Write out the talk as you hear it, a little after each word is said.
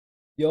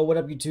Yo, what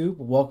up YouTube?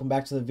 Welcome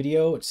back to the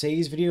video.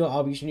 Today's video,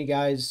 I'll be showing you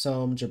guys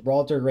some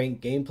Gibraltar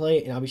ranked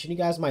gameplay, and I'll be showing you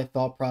guys my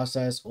thought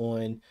process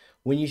on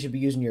when you should be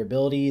using your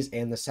abilities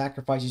and the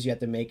sacrifices you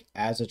have to make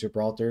as a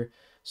Gibraltar.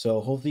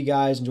 So hopefully you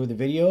guys enjoy the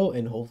video,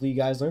 and hopefully you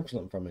guys learn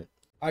something from it.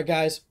 Alright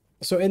guys,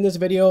 so in this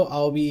video,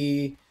 I'll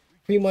be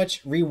pretty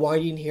much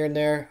rewinding here and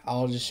there.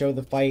 I'll just show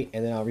the fight,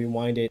 and then I'll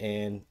rewind it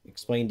and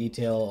explain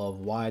detail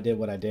of why I did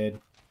what I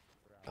did.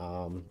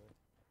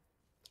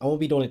 I won't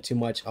be doing it too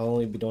much. I'll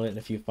only be doing it in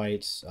a few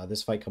fights.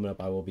 This fight coming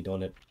up, I will be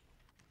doing it.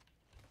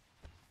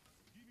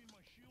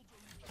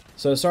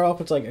 So to start off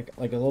with like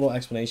a little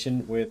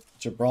explanation with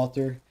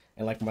Gibraltar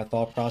and like my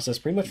thought process,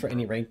 pretty much for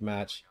any ranked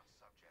match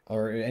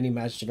or any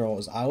match in general,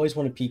 is I always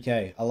want to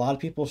PK. A lot of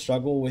people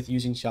struggle with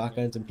using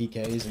shotguns and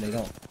PKs and they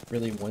don't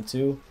really want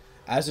to.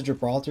 As a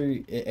Gibraltar,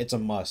 it's a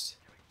must.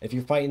 If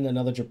you're fighting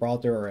another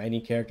Gibraltar or any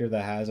character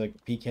that has a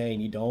PK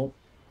and you don't,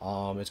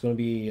 it's going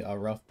to be a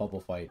rough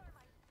bubble fight.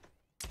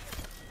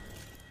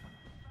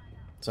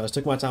 So I just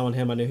took my time on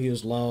him. I knew he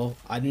was low.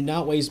 I do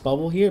not waste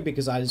bubble here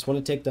because I just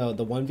want to take the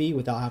 1v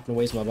without having to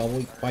waste my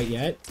bubble quite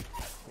yet.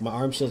 My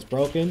arm shield's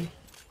broken.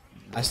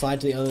 I slide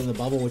to the other end of the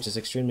bubble, which is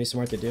extremely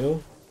smart to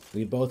do.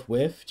 We both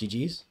whiff.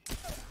 GG's.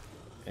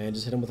 And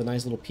just hit him with a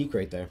nice little peek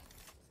right there.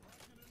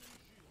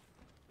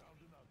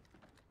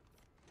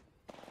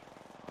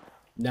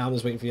 Now I'm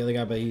just waiting for the other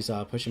guy, but he's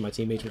pushing my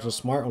teammates, which was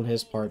smart on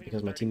his part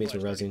because my teammates are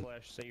rezzing.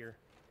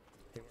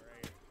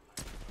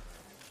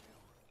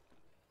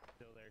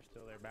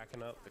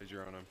 Backing up. There's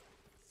your on him.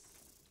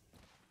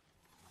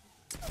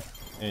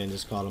 And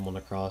just caught him on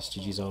the cross.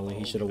 GG's only.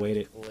 He should have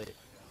waited.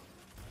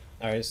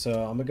 Alright,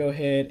 so I'm gonna go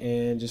ahead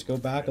and just go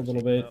back a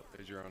little bit.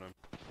 There's your on him.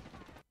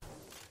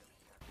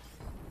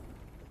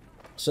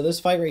 So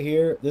this fight right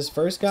here, this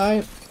first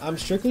guy, I'm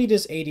strictly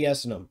just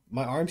ADSing him.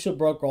 My arm shield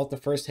broke off the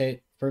first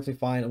hit. Perfectly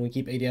fine. I'm gonna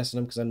keep ADSing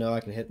him because I know I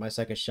can hit my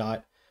second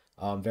shot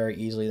very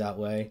easily that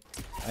way.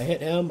 I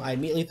hit him. I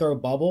immediately throw a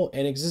bubble,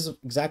 and it's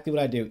exactly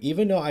what I do.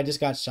 Even though I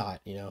just got shot,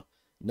 you know.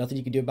 Nothing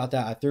you can do about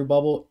that. I threw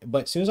bubble,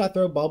 but as soon as I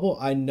throw bubble,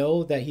 I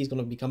know that he's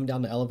going to be coming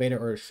down the elevator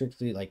or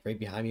strictly like right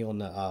behind me on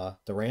the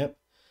ramp.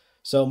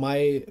 So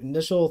my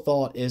initial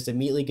thought is to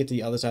immediately get to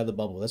the other side of the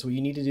bubble. That's what you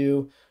need to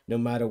do no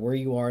matter where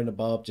you are in the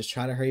bub. Just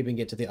try to hurry up and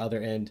get to the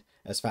other end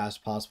as fast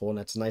as possible. And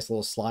that's a nice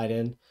little slide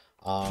in.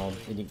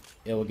 And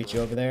it will get you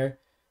over there.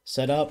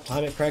 Set up,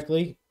 time it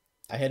correctly.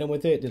 I hit him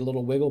with it, did a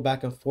little wiggle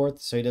back and forth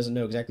so he doesn't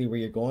know exactly where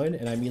you're going.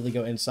 And I immediately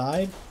go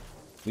inside.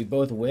 We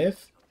both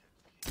whiff.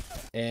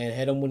 And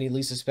hit him when he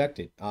least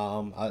expected.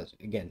 I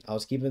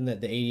was keeping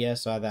the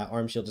ADS, so I had that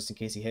arm shield just in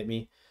case he hit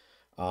me.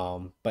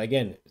 But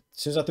again, as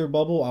soon as I threw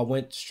bubble, I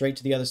went straight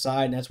to the other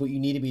side, and that's what you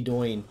need to be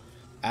doing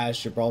as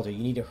Gibraltar.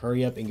 You need to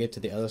hurry up and get to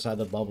the other side of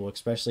the bubble,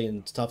 especially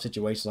in tough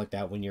situations like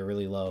that when you're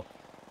really low,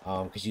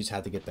 because you just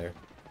have to get there.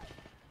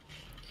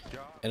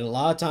 And a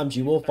lot of times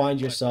you will find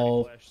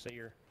yourself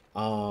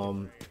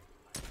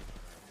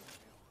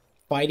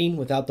fighting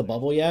without the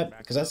bubble yet,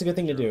 because that's a good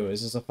thing to do,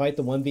 is just to fight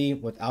the 1v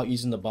without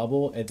using the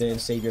bubble and then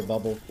save your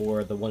bubble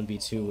for the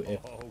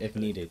 1v2 if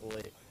needed.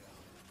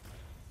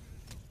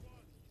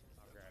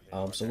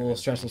 So a little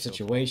stressful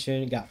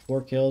situation. Got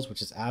 4 kills,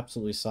 which is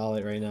absolutely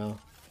solid right now.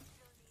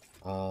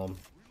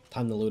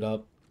 Time to loot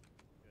up.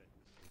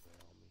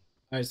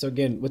 Alright, so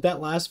again, with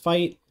that last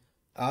fight,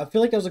 I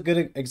feel like that was a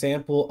good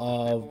example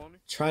of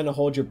trying to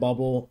hold your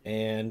bubble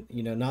and,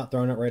 you know, not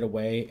throwing it right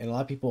away. And a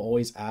lot of people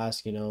always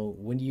ask, you know,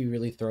 when do you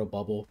really throw a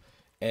bubble?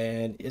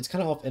 And it's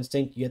kind of off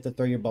instinct. You have to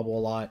throw your bubble a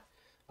lot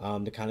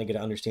to kind of get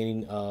an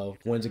understanding of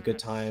when's a good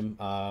time,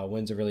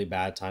 when's a really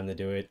bad time to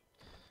do it.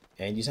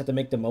 And you just have to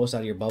make the most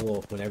out of your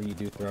bubble whenever you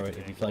do throw it.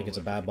 If you feel like it's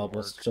a bad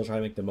bubble, still try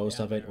to make the most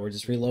of it, or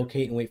just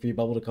relocate and wait for your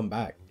bubble to come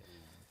back.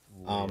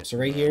 So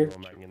right here,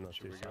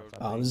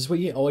 this is what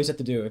you always have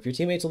to do. If your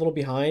teammate's a little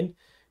behind,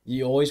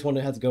 you always want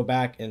to have to go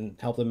back and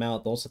help them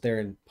out. Don't sit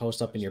there and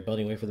post up in your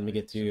building, wait for them to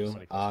get to you.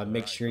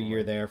 Make sure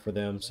you're there for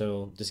them,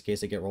 so just in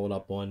case they get rolled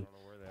up on,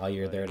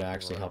 you're there to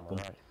actually help them.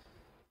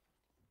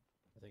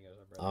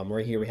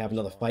 Right here we have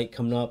another fight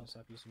coming up,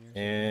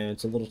 and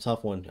it's a little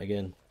tough one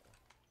again.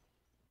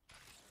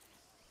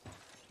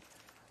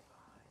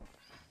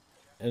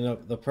 And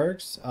the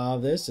perks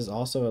of this is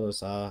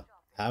also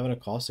having a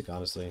caustic,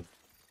 honestly.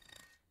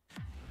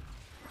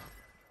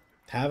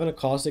 Having a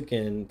caustic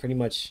in pretty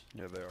much,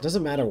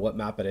 doesn't matter what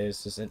map it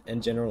is, just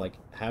in general, like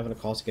having a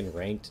caustic in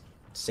ranked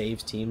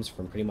saves teams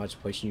from pretty much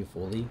pushing you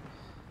fully.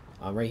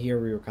 Right here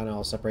we were kind of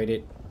all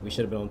separated. We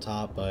should have been on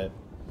top, but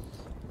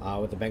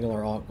with the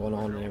Bangalore alt going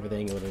on and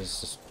everything, it would have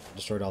just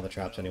destroyed all the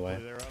traps anyway.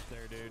 They're up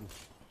there, dude.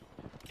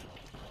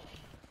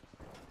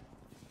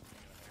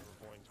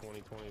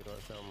 2020, what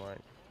it sound like.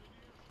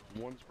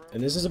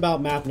 And this is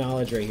about map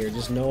knowledge right here,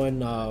 just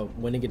knowing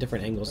when to get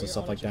different angles and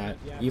stuff like that.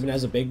 Even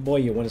as a big boy,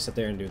 you want to sit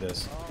there and do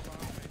this.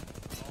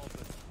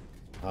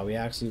 We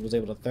actually was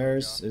able to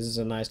thirst. This is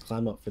a nice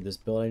climb up for this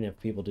building if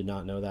people do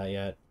not know that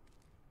yet.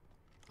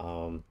 Keep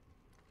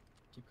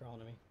crawling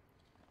to me.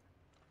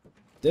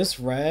 This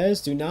res,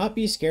 do not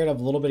be scared of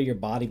a little bit of your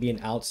body being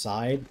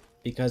outside,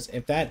 because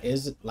if that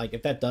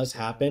does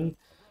happen,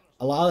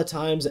 a lot of the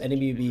times the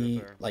enemy would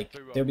be like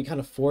they'll be kind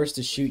of forced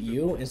to shoot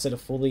you instead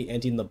of fully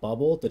emptying the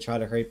bubble to try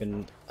to hurry up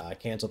and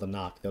cancel the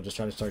knock. They'll just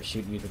try to start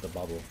shooting you through the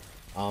bubble.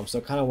 So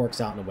it kind of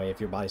works out in a way if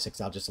your body sticks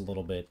out just a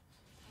little bit.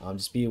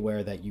 Just be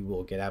aware that you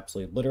will get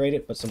absolutely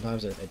obliterated, but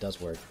sometimes it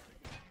does work.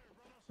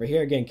 Right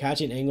here again,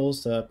 catching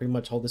angles to pretty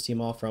much hold this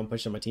team off from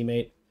pushing my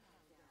teammate.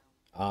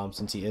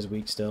 Since he is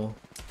weak still.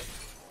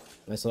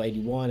 Nice little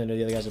 81. I know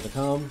the other guys are gonna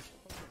come.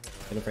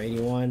 Hit for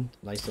 81.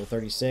 Nice little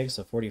 36,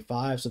 so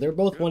 45. So they're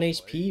both 1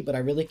 HP, but I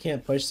really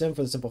can't push them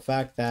for the simple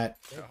fact that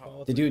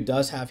the dude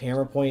does have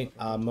hammer point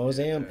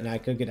Mozam, and I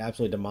could get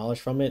absolutely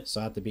demolished from it, so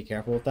I have to be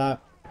careful with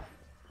that.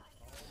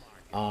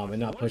 And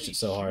not push it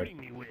so hard.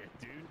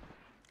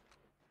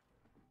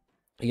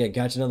 Again,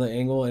 catch another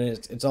angle, and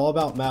it's all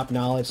about map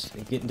knowledge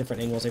and getting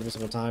different angles every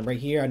single time. Right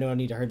here, I know I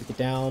need to hurry to get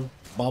down.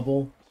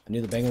 Bubble. I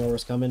knew the Bangalore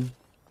was coming.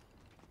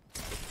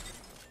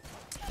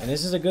 And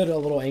this is a good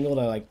little angle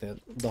to like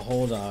the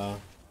hold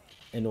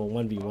in a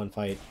 1v1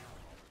 fight.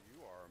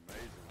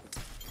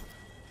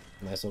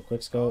 Nice little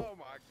quick scope.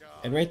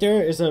 And right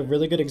there is a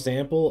really good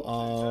example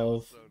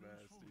of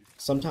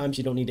sometimes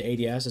you don't need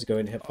to ADS, just go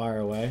ahead and hip fire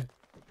away.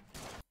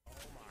 Oh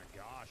my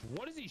gosh,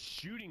 what is he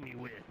shooting me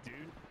with, dude?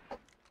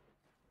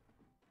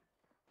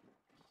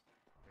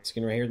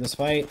 Skin right here in this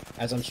fight.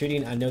 As I'm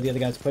shooting, I know the other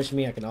guy's pushing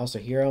me. I can also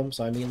hear him,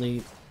 so I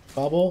immediately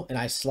bubble and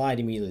I slide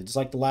immediately, just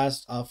like the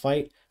last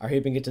fight. I hurry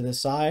up and get to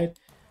this side,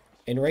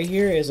 and right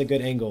here is a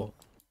good angle.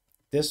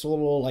 This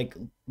little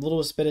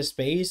bit of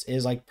space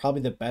is like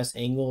probably the best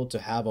angle to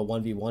have a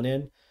 1v1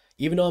 in.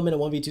 Even though I'm in a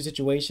 1v2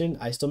 situation,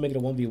 I still make it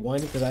a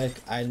 1v1 because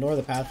I ignore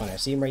the pathfinder. I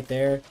see him right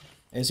there,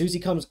 and as soon as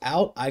he comes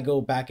out, I go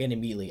back in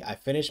immediately. I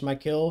finish my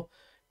kill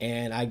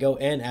and I go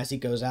in as he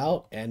goes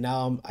out, and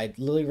now I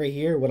literally right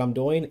here, what I'm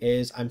doing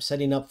is I'm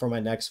setting up for my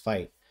next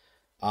fight.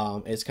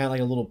 It's kind of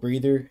like a little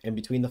breather in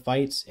between the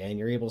fights, and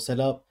you're able to set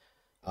up,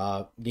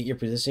 get your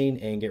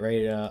positioning, and get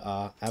ready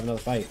to have another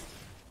fight.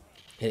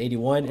 Hit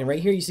 81, and right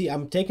here you see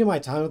I'm taking my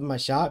time with my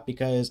shot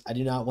because I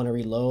do not want to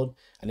reload.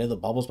 I know the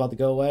bubble's about to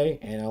go away,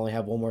 and I only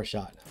have one more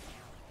shot now.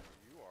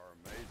 You are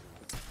amazing.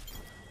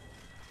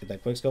 Get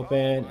that quick scope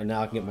in, and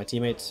now I can get my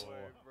teammates.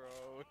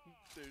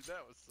 Dude,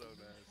 that was so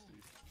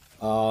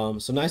nasty.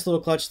 So nice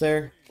little clutch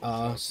there.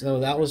 So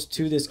that was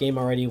 2 this game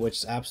already, which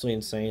is absolutely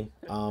insane.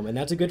 And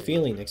that's a good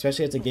feeling,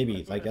 especially as a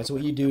Gibby. Like, that's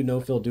what you do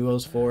no-fill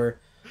duos for.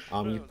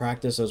 You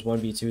practice those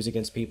 1v2s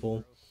against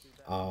people.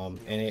 And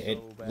it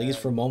leads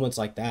for moments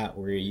like that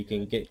where you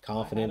can get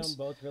confidence.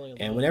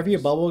 And whenever your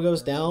bubble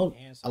goes down,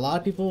 a lot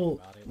of people,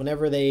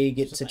 whenever they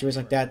get situations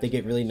like that, they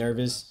get really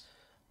nervous.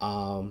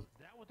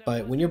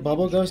 But when your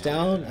bubble goes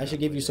down, that should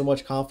give you so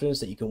much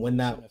confidence that you can win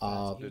that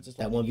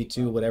that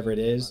 1v2, whatever it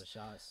is,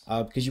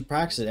 because you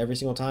practice it every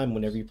single time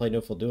whenever you play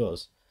no-fill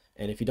duos.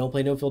 And if you don't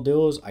play no-fill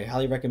duos, I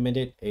highly recommend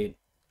it. It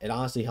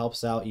honestly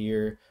helps out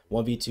your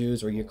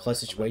 1v2s or your clutch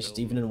situations,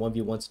 even in a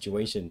 1v1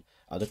 situation,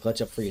 to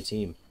clutch up for your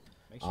team.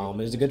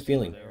 It's a good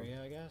feeling.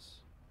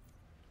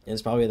 And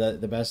it's probably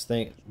the best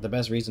thing, the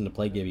best reason to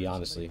play Gibby,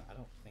 honestly.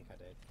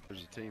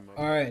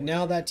 Alright,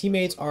 now that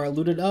teammates are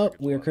looted up,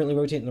 we are currently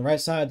rotating the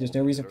right side. There's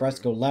no reason for us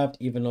to go left,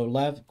 even though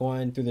left,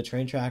 going through the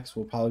train tracks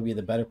will probably be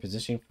the better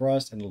position for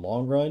us in the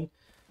long run.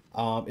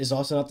 It's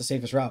also not the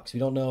safest route because we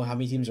don't know how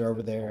many teams are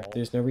over there.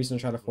 There's no reason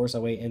to try to force our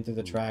way in through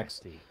the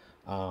tracks.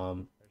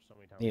 You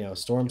know,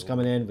 storm's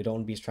coming in. We don't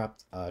want to be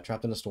trapped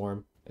in a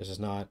storm. It's just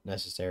not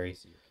necessary.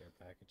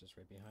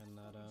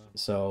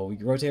 So we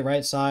rotate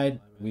right side.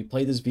 We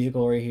play this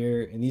vehicle right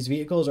here, and these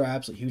vehicles are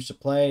absolutely huge to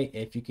play.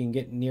 If you can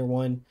get near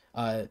one,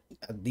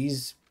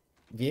 these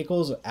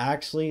vehicles are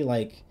actually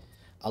like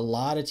a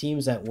lot of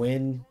teams that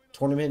win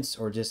tournaments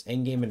or just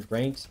end game and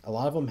ranked. A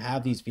lot of them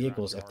have these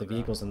vehicles if the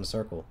vehicle's in the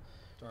circle.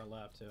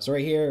 So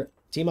right here,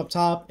 team up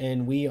top,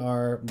 and we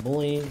are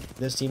bullying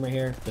this team right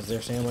here because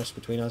they're sandwiched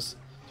between us.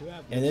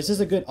 And this is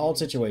a good ult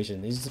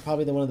situation. This is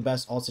probably one of the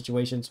best ult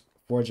situations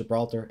for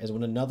Gibraltar, is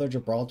when another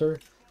Gibraltar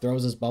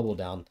throws his bubble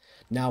down.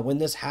 Now, when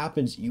this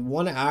happens, you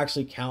want to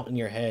actually count in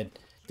your head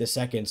the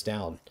seconds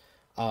down.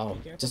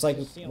 Just like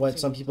what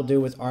some people do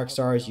with arc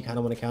stars, you kind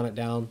of want to count it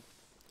down.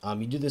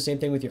 You do the same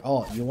thing with your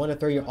ult. You want to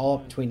throw your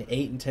ult between the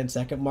 8 and 10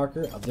 second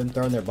marker of them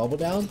throwing their bubble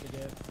down,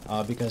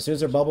 because as soon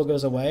as their bubble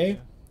goes away,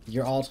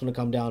 your ult's going to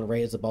come down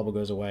right as the bubble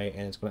goes away,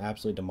 and it's going to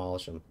absolutely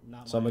demolish them.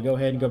 So I'm going to go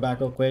ahead and go back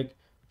real quick.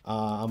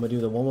 I'm going to do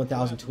the 1-1000,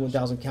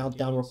 2-1000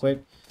 countdown real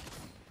quick.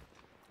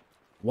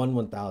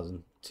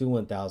 1-1000,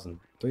 2-1000,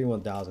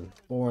 3-1000,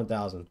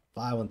 4-1000,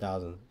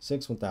 5-1000,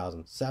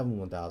 6-1000,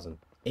 7-1000,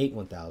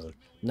 8-1000,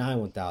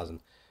 9-1000,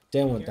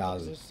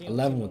 10-1000,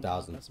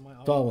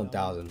 11-1000,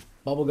 12-1000.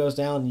 Bubble goes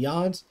down,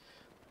 yawns,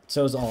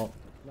 so is all.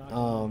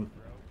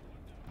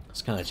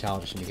 It's kind of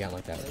childish when you count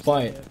like that,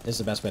 but it's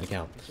the best way to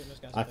count,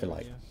 I feel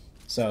like.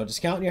 So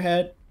just count in your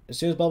head. As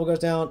soon as bubble goes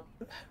down,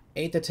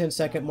 8 to 10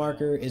 second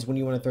marker is when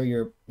you want to throw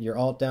your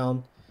ult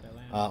down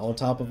on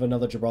top of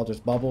another Gibraltar's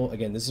bubble.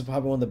 Again, this is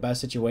probably one of the best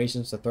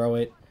situations to throw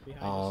it.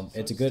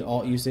 It's a good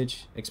ult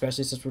usage,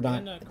 especially since we're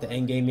not at the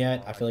end game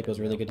yet. I feel like it was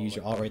really good to use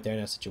your ult right there in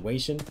that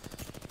situation.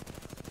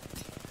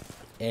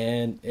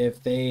 And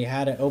if they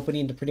had an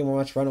opening to pretty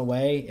much run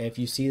away, if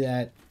you see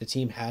that the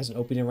team has an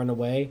opening to run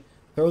away,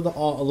 throw the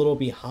ult a little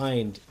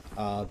behind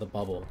the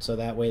bubble, so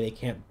that way they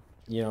can't,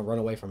 you know, run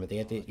away from it. They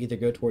have to either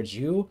go towards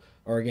you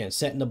or, again,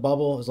 set in the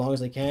bubble as long as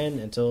they can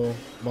until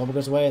the bubble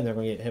goes away, and they're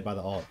going to get hit by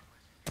the ult.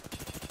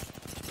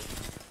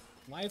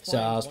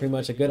 So it's pretty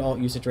much a good ult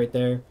usage right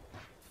there.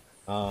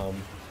 And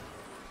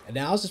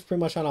now I was just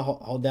pretty much trying to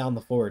hold down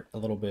the fort a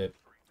little bit.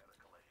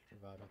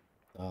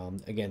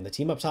 Again, the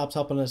team up top's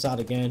helping us out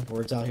again.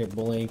 We're out here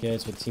bullying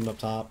kids with the team up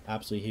top.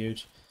 Absolutely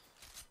huge.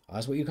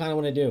 That's what you kind of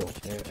want to do.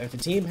 If a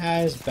team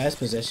has best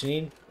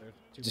positioning,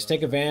 just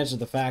take advantage of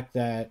the fact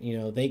that, you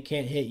know, they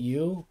can't hit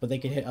you, but they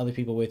can hit other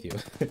people with you.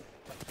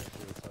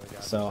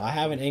 So I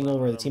have an angle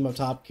where the team up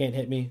top can't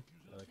hit me.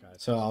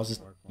 So I was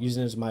just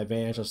using it as my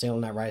advantage. I was staying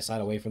on that right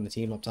side away from the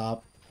team up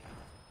top.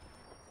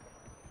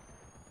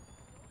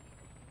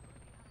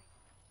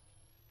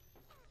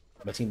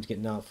 My team's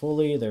getting out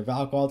fully. They're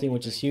Valk ulting,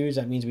 which is huge.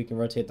 That means we can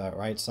rotate that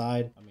right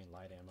side. I mean,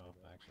 light ammo,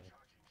 actually.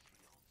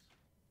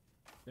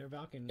 They're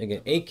Valking.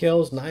 Again, 8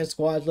 kills, 9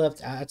 squads left.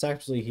 That's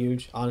actually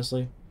huge,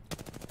 honestly.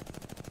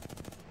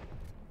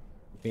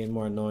 Being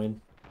more annoying.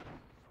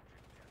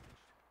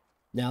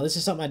 Now, this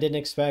is something I didn't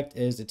expect,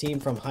 is the team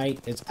from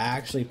height is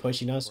actually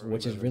pushing us,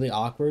 which is really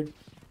awkward.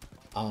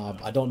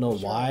 I don't know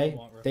why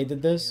they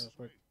did this,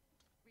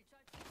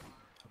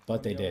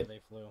 but they did.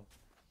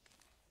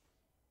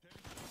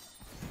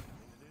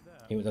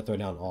 He went to throw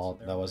down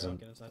ult. That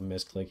wasn't a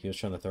misclick. He was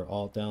trying to throw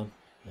ult down,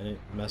 and it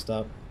messed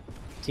up.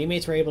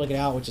 Teammates were able to get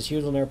out, which is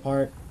huge on their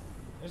part.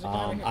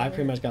 I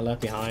pretty much got left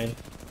behind,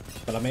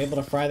 but I'm able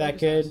to fry that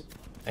kid.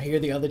 I hear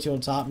the other two on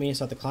top of me,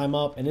 so I have to climb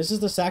up, and this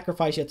is the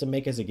sacrifice you have to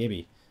make as a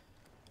Gibby.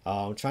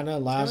 Trying to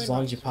last as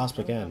long as you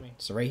possibly can.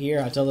 So right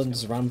here, I tell them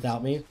to run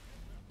without me,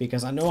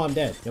 because I know I'm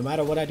dead. No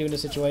matter what I do in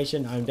this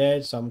situation, I'm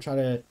dead, so I'm trying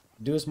to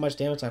do as much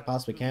damage as I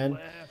possibly can.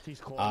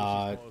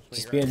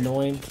 Just be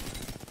annoying.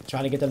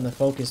 Trying to get them to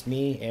focus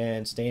me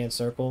and stay in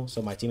circle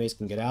so my teammates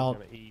can get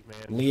out.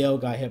 Leo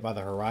got hit by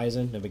the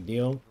horizon, no big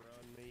deal.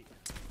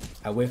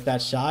 I whiffed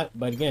that shot,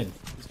 but again,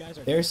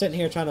 they're sitting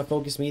here trying to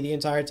focus me the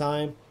entire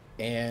time,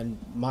 and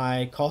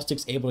my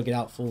caustic's able to get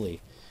out fully.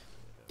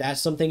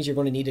 That's some things you're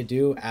going to need to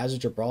do as a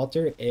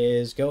Gibraltar,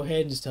 is go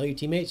ahead and just tell your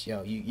teammates,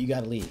 yo, you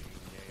got to leave.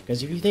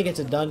 Because if you think it's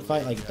a done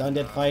fight, like a done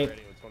dead fight,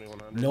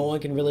 no one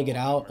can really get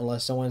out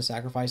unless someone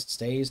sacrificed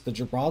stays. The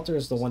Gibraltar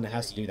is the one that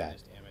has to do that.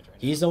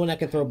 He's the one that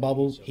can throw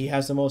bubbles. He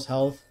has the most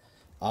health.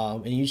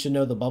 And you should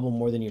know the bubble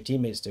more than your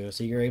teammates do.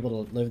 So you're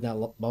able to live in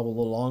that bubble a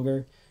little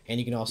longer.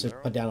 And you can also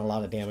put down a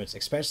lot of damage,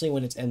 especially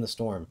when it's in the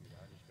storm.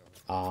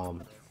 Right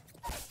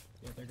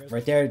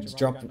there,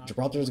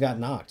 Gibraltar's got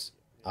knocked.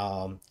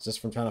 Just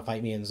from trying to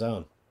fight me in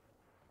zone.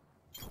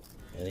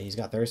 And he's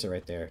got thirsted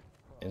right there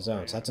in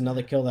zone. So that's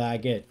another kill that I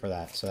get for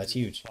that. So that's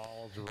huge.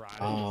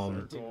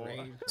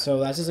 So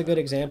that's just a good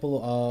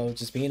example of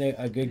just being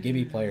a good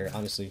Gibby player,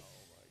 honestly.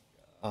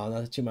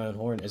 Not to toot my own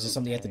horn. It's just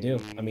something you have to do.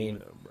 I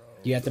mean,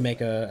 you have to make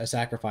a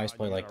sacrifice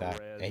play like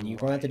that. And you're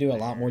going to have to do a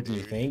lot more than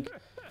you think.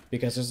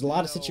 Because there's a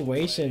lot of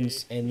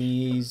situations in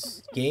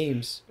these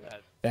games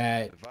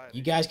that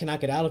you guys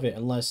cannot get out of it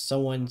unless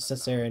someone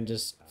sits there and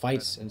just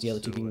fights and the other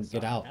two can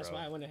get out.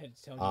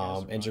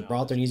 And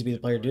Gibraltar needs to be the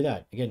player to do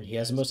that. Again, he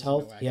has the most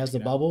health. He has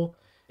the bubble.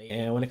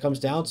 And when it comes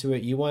down to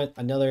it, you want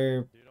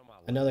another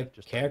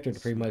character to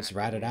pretty much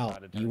rat it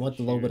out. You want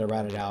the Loba to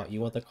rat it out. You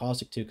want the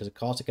Caustic too, because the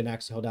Caustic can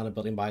actually hold down a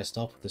building by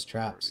himself with his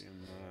traps.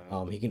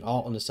 He can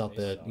ult on himself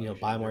to, you know,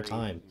 buy more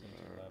time.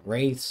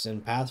 Wraiths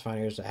and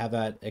Pathfinders have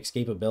that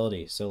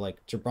escapability. So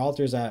like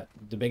Gibraltar's the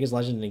biggest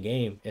legend in the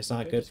game. It's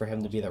not good for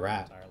him to be the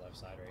rat.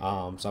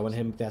 So I want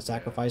him to make that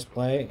sacrifice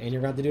play, and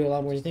you're going to have to do a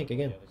lot more than you think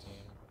again.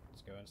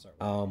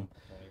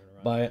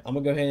 But I'm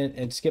gonna go ahead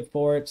and skip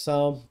forward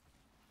some.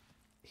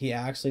 He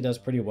actually does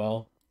pretty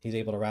well. He's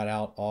able to rat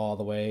out all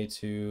the way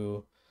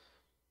to,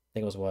 I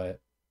think it was what,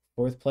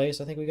 4th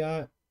place I think we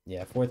got?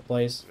 Yeah, 4th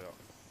place.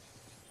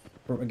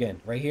 Again,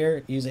 right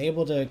here, he's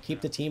able to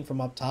keep the team from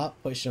up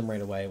top, push them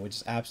right away, which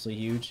is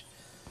absolutely huge.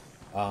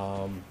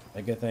 A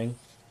good thing.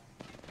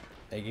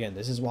 Again,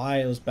 this is why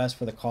it was best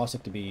for the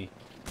Caustic to be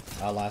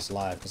last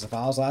alive. Because if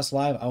I was last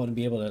alive, I wouldn't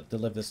be able to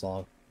live this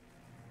long.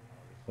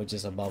 Which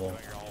is a bubble.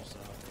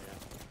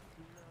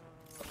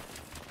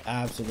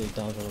 Absolutely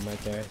dumped on him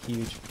right there.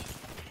 Huge.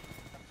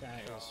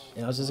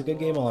 Yeah, it was just a good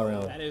game all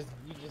around. That is,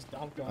 you just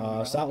dumped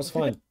on so that was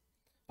fun.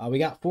 We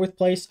got 4th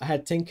place. I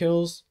had 10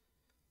 kills.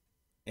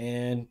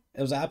 And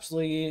it was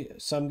absolutely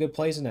some good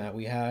plays in that.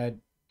 We had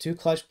 2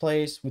 clutch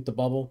plays with the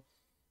bubble.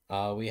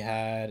 We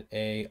had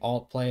a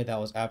alt play that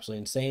was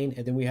absolutely insane.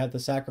 And then we had the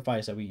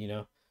sacrifice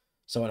that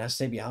someone has to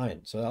stay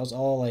behind. So that was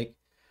all like,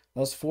 that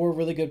was 4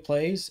 really good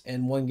plays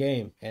in one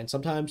game. And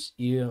sometimes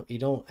you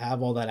don't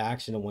have all that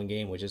action in one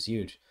game, which is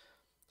huge.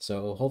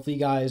 So hopefully you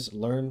guys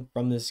learn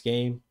from this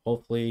game.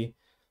 Hopefully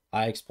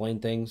I explain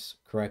things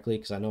correctly,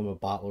 because I know I'm a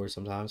bot lord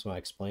sometimes when I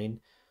explain.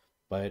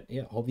 But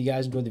yeah, hope you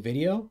guys enjoyed the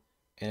video.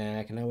 And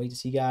I cannot wait to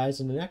see you guys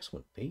in the next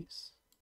one. Peace.